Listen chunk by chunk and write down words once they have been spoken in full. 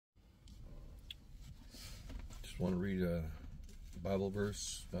Want to read a Bible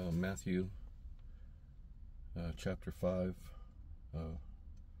verse, Matthew chapter 5,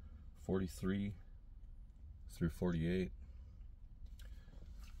 43 through 48.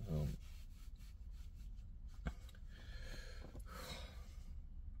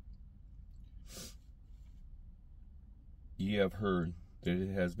 Ye have heard that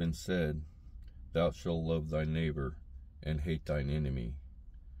it has been said, Thou shalt love thy neighbor, and hate thine enemy.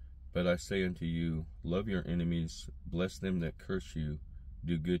 But I say unto you, love your enemies, bless them that curse you,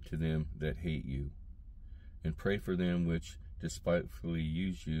 do good to them that hate you, and pray for them which despitefully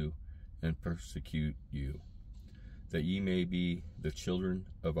use you and persecute you, that ye may be the children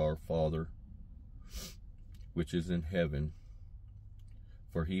of our Father which is in heaven.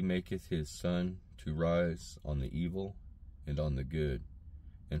 For he maketh his sun to rise on the evil and on the good,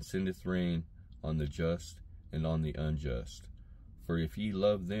 and sendeth rain on the just and on the unjust. For if ye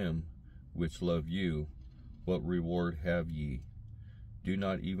love them which love you, what reward have ye? Do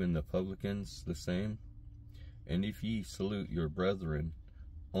not even the publicans the same? And if ye salute your brethren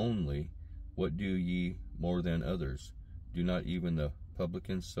only, what do ye more than others? Do not even the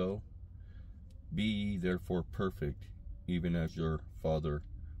publicans so? Be ye therefore perfect, even as your Father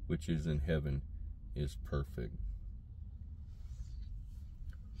which is in heaven is perfect.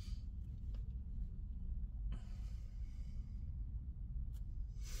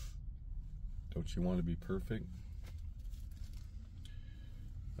 Don't you want to be perfect?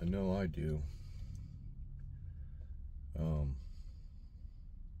 I know I do. I'm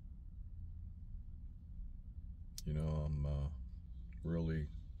really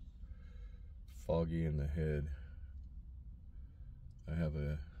foggy in the head. I have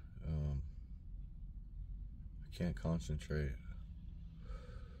I can't concentrate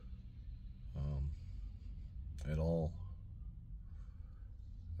at all.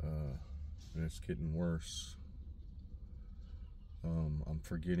 And it's getting worse. I'm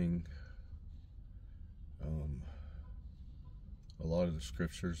forgetting a lot of the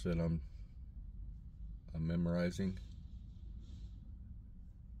scriptures that I'm memorizing,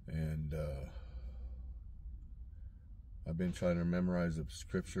 and I've been trying to memorize the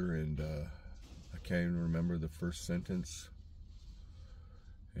scripture, and I can't even remember the first sentence,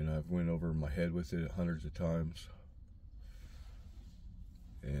 and I've went over my head with it hundreds of times.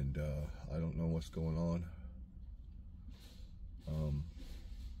 And I don't know what's going on.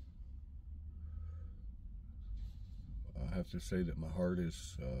 I have to say that my heart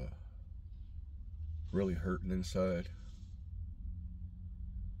is really hurting inside.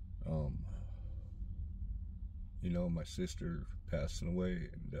 My sister passing away,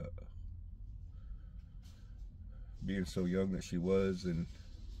 and being so young that she was, and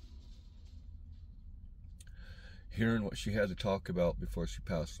hearing what she had to talk about before she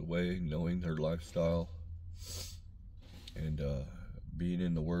passed away, knowing her lifestyle, and being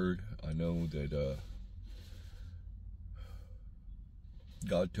in the Word, I know that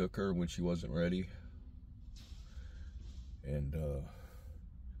God took her when she wasn't ready. And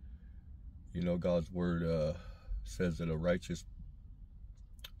God's Word says that a righteous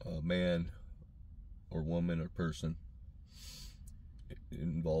man or woman or person, it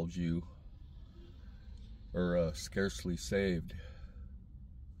involves you, or scarcely saved.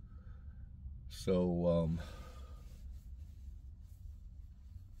 So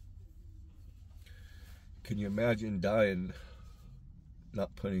can you imagine dying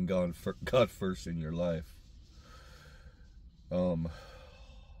not putting God first in your life?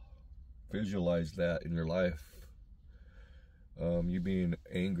 Visualize that in your life. You being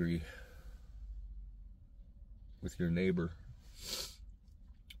angry with your neighbor,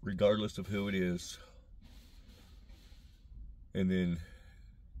 regardless of who it is, and then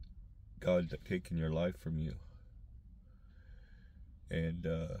God taking your life from you, and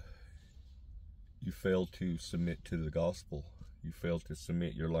you fail to submit to the gospel. You fail to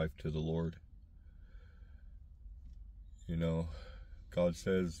submit your life to the Lord. God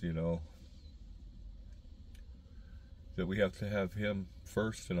says, that we have to have Him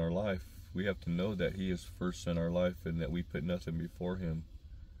first in our life. We have to know that He is first in our life, and that we put nothing before Him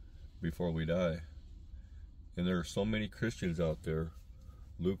before we die. And there are so many Christians out there,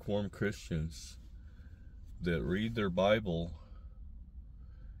 lukewarm Christians, that read their Bible,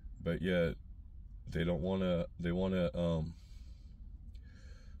 but yet they want to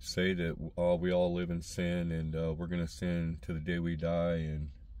say that we all live in sin, and we're going to sin to the day we die, and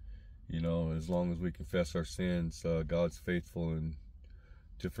as long as we confess our sins, God's faithful and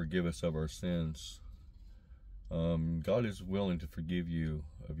to forgive us of our sins. God is willing to forgive you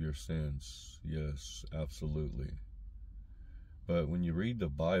of your sins. Yes, absolutely. But when you read the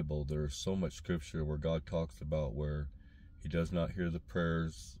Bible, there's so much scripture where God talks about where he does not hear the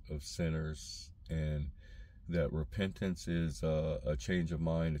prayers of sinners, and that repentance is a change of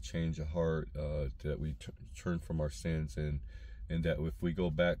mind, a change of heart, that we turn from our sins, and that if we go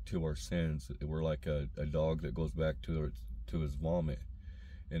back to our sins, we're like a dog that goes back to his vomit.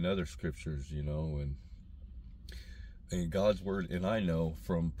 And other scriptures, you know, and God's word, and I know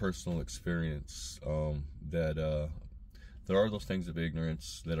from personal experience that there are those things of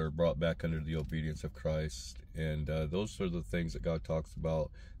ignorance that are brought back under the obedience of Christ, and those are the things that God talks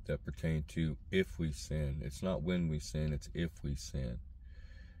about that pertain to if we sin. It's not when we sin, it's if we sin.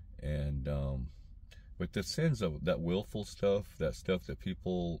 And with the sins of that willful stuff, that stuff that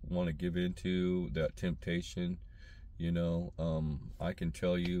people want to give into, that temptation, you know, I can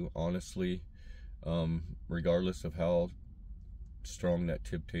tell you honestly, regardless of how strong that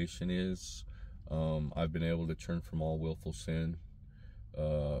temptation is, I've been able to turn from all willful sin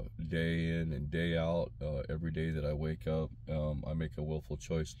day in and day out. Every day that I wake up, I make a willful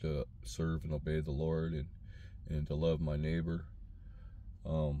choice to serve and obey the Lord, and to love my neighbor.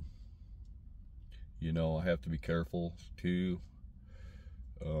 You know, I have to be careful too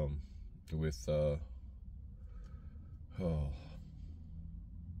with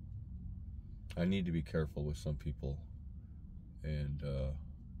I need to be careful with some people, and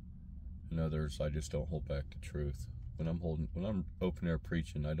others I just don't hold back the truth. When I'm open air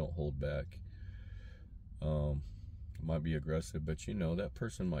preaching, I don't hold back. I might be aggressive, but you know, that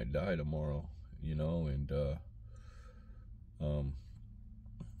person might die tomorrow, you know, and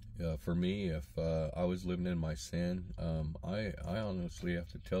for me, if I was living in my sin, I honestly have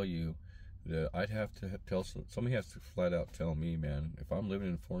to tell you that I'd have to tell somebody has to flat out tell me, man, if I'm living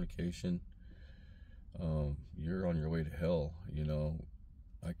in fornication, you're on your way to hell. You know,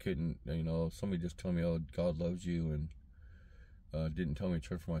 I couldn't, you know, somebody just told me, oh, God loves you, and didn't tell me to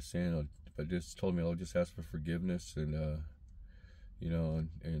turn from my sin, but just told me, oh, just ask for forgiveness, and you know,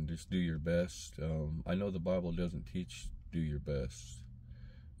 and just do your best. I know the Bible doesn't teach do your best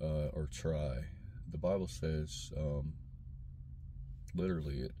or try. The Bible says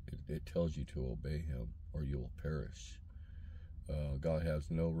literally it tells you to obey him or you will perish. God has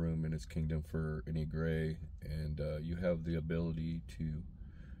no room in his kingdom for any gray, and you have the ability to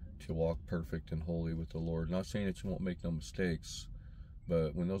walk perfect and holy with the Lord. Not saying that you won't make no mistakes,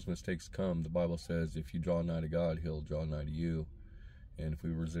 but when those mistakes come, the Bible says if you draw nigh to God, he'll draw nigh to you, and if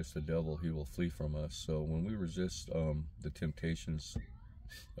we resist the devil, he will flee from us. So when we resist the temptations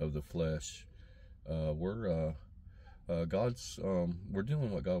of the flesh, we're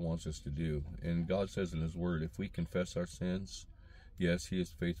doing what God wants us to do. And God says in his word, if we confess our sins, yes, he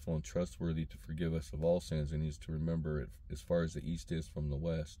is faithful and trustworthy to forgive us of all sins, and he's to remember it as far as the east is from the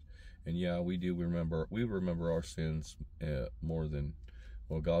west. And yeah, we remember our sins more than,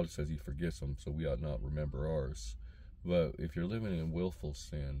 well, God says he forgets them, so we ought not remember ours. But if you're living in willful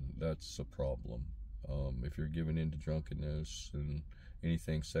sin, that's a problem. If you're giving into drunkenness and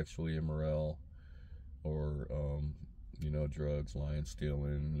anything sexually immoral, or you know, drugs, lying,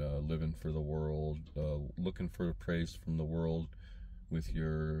 stealing, living for the world, looking for the praise from the world with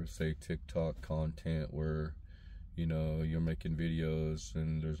your, say, TikTok content where, you know, you're making videos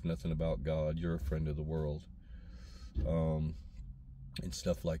and there's nothing about God, you're a friend of the world, and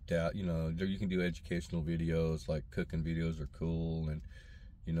stuff like that. You know, you can do educational videos, like cooking videos are cool, and,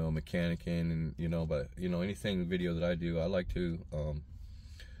 you know, mechanicking, and, you know, but, you know, anything video that I do, I like to,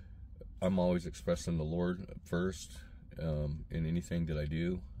 I'm always expressing the Lord first in anything that I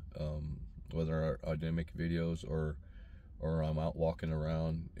do, whether I make videos or I'm out walking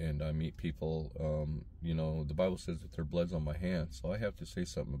around and I meet people. You know, the Bible says that their blood's on my hands, so I have to say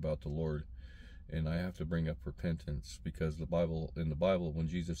something about the Lord, and I have to bring up repentance, because in the Bible, when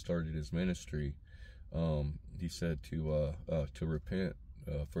Jesus started his ministry, he said to repent,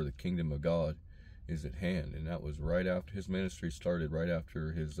 for the kingdom of God is at hand. And that was right after his ministry started, right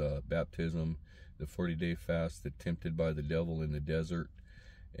after his baptism, the 40-day fast, that tempted by the devil in the desert,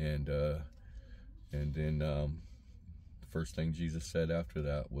 and then the first thing Jesus said after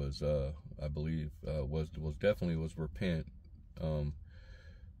that was, I believe, was repent.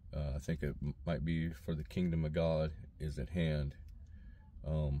 I think it might be for the kingdom of God is at hand,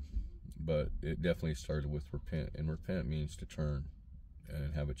 but it definitely started with repent, and repent means to turn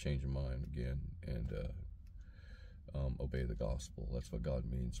and have a change of mind again, and obey the gospel. That's what God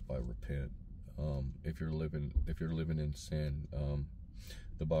means by repent. If you're living in sin,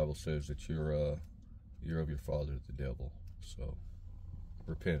 the Bible says that you're of your father, the devil. So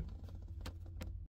repent.